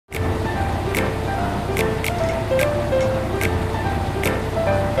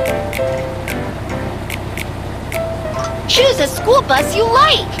Choose a school bus you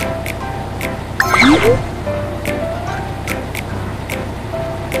like.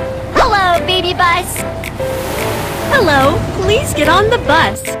 Hello, BabyBus. Hello, please get on the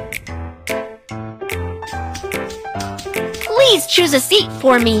bus. Please choose a seat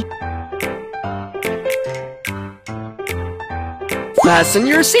for me. Fasten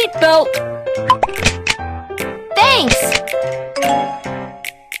your seatbelt. Thanks.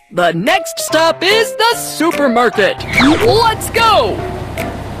 The next stop is the supermarket. Let's go!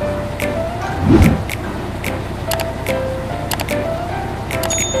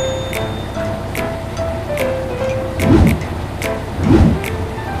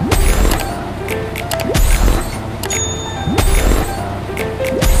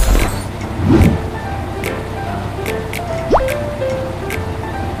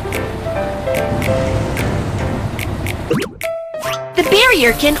 The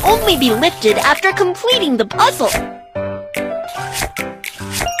barrier can only be lifted after completing the puzzle.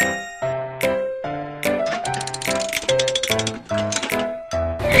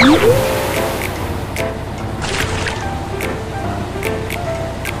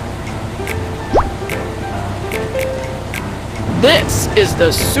 This is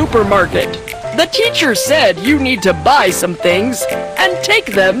the supermarket. The teacher said you need to buy some things and take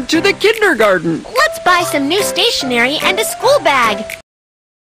them to the kindergarten. Let's buy some new stationery and a school bag.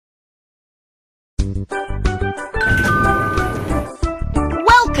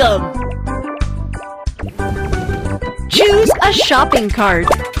 Welcome! Choose a shopping cart.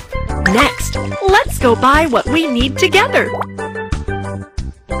 Next, let's go buy what we need together.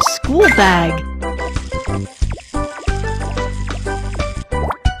 School bag.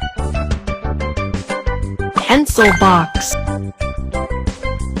 Pencil box.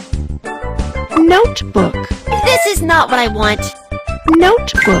 Notebook. This is not what I want.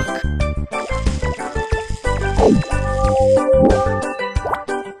 Notebook.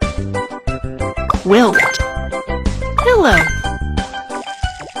 Quilt. Pillow.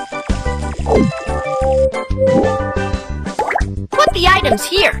 Put the items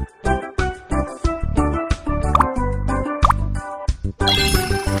here.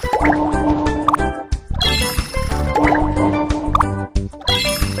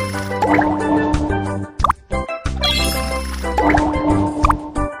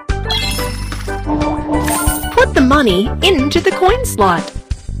 Put the money into the coin slot.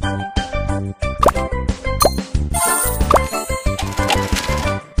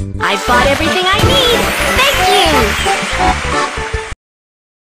 I've bought everything I need. Thank you.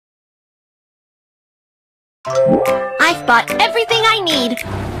 I've bought everything I need.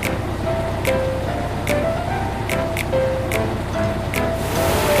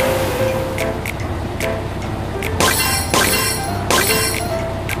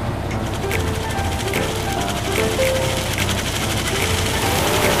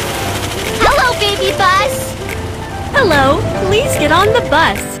 Hello, BabyBus. Hello, please get on the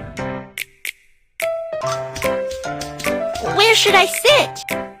bus. Where should I sit?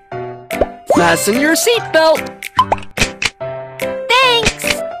 Fasten your seatbelt. Thanks.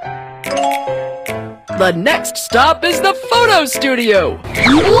 The next stop is the photo studio.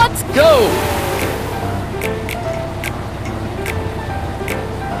 Let's go!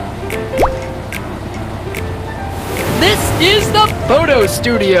 This is the photo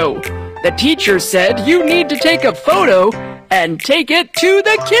studio. The teacher said you need to take a photo and take it to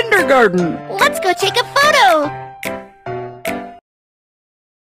the kindergarten. Let's go take a photo.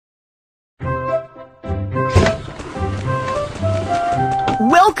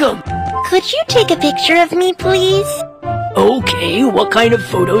 Welcome! Could you take a picture of me, please? Okay, what kind of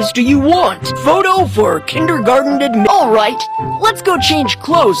photos do you want? Photo for kindergarten admission. Alright, let's go change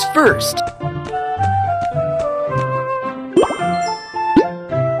clothes first.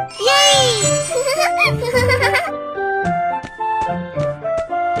 Yay!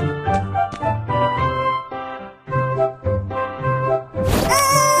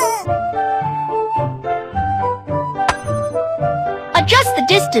 Adjust the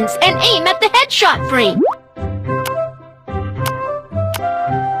distance and aim at the headshot frame.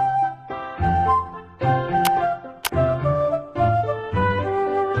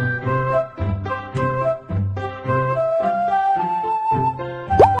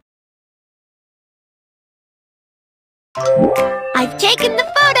 I've taken the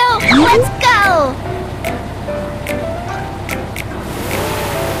photo! Let's go!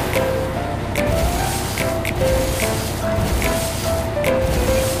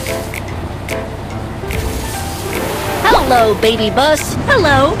 Hello, BabyBus.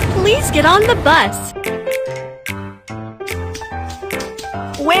 Hello, please get on the bus.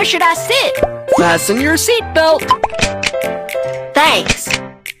 Where should I sit? Fasten your seatbelt. Thanks.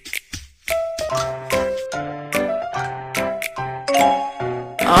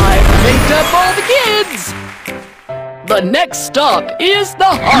 I've picked up all the kids. The next stop is the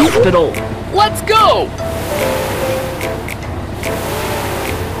hospital. Let's go.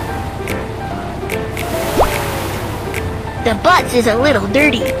 The bus is a little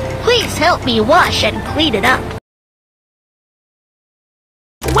dirty. Please help me wash and clean it up.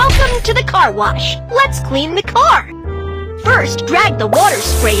 Welcome to the car wash. Let's clean the car. First, drag the water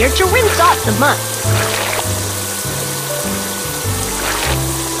sprayer to rinse off the mud.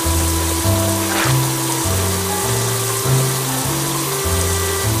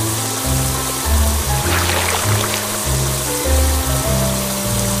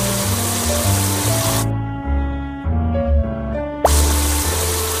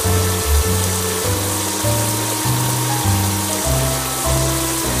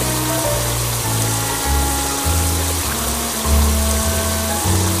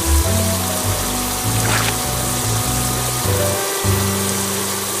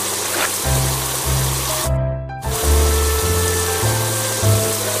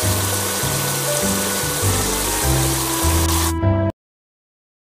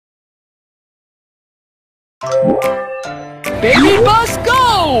 BabyBus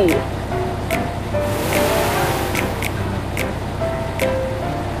Go!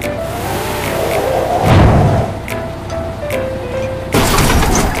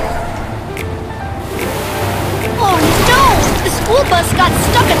 Oh no! The school bus got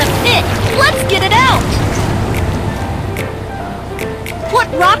stuck in the pit. Let's get it out! Put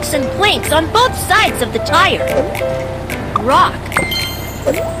rocks and planks on both sides of the tire. Rock.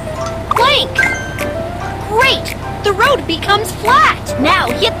 Plank. Great! The road becomes flat. Now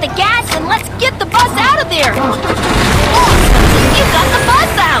hit the gas and let's get the bus out of there. Awesome! You got the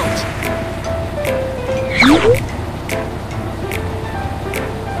bus out!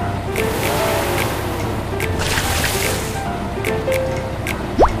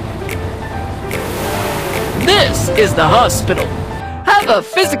 This is the hospital. Have a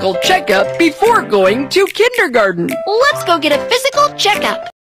physical checkup before going to kindergarten. Let's go get a physical checkup.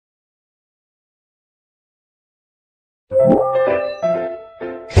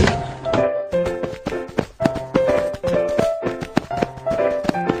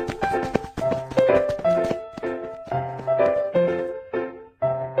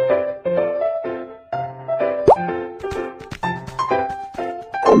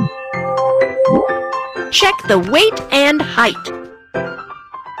 Check the weight and height.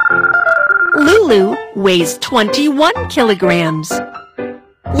 Lulu weighs 21 kilograms.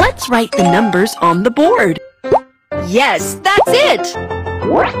 Let's write the numbers on the board. Yes, that's it!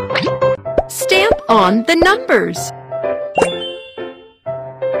 Stamp on the numbers.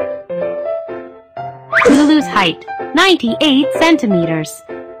 Lulu's height, 98 centimeters.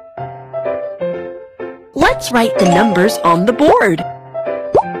 Let's write the numbers on the board.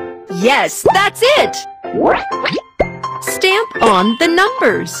 Yes, that's it! Stamp on the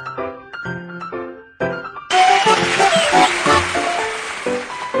numbers.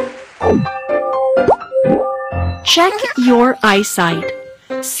 Check your eyesight.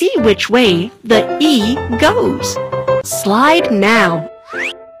 See which way the E goes. Slide now.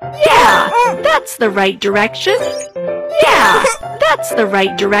 Yeah, that's the right direction. Yeah, that's the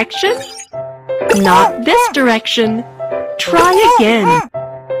right direction. Not this direction. Try again.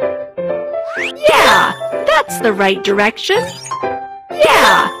 Yeah, that's the right direction.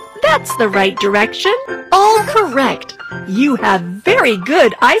 Yeah, that's the right direction. All correct. You have very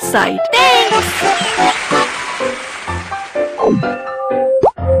good eyesight. Thanks!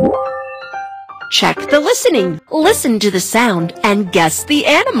 Check the listening. Listen to the sound and guess the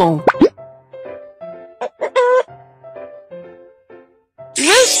animal.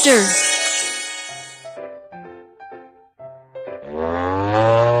 Rooster.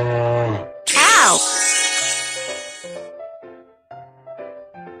 Ow.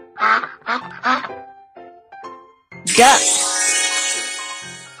 Duck.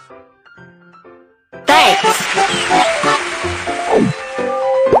 Thanks.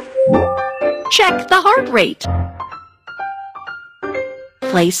 Check the heart rate.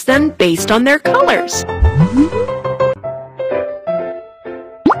 Place them based on their colors.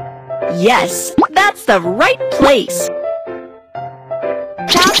 Yes, that's the right place.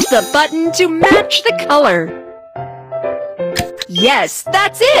 Tap the button to match the color. Yes,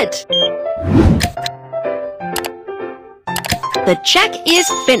 that's it. The check is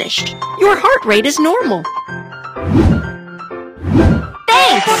finished. Your heart rate is normal.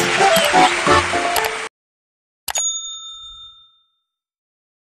 Thanks!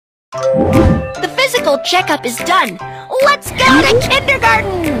 annual checkup is done. Let's go to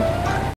kindergarten!